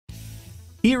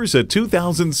Here's a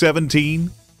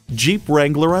 2017 Jeep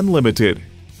Wrangler Unlimited.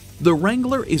 The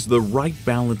Wrangler is the right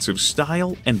balance of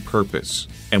style and purpose,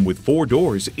 and with 4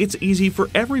 doors, it's easy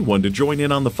for everyone to join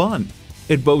in on the fun.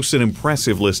 It boasts an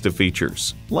impressive list of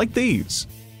features, like these: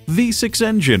 V6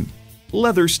 engine,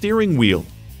 leather steering wheel,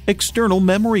 external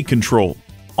memory control,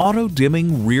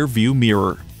 auto-dimming rear view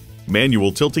mirror,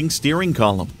 manual tilting steering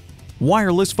column,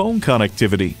 wireless phone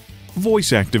connectivity,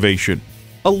 voice activation,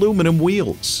 aluminum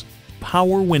wheels,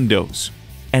 power windows,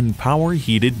 and power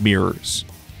heated mirrors.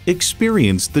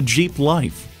 Experience the Jeep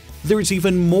life. There's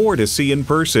even more to see in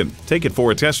person. Take it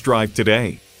for a test drive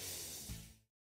today.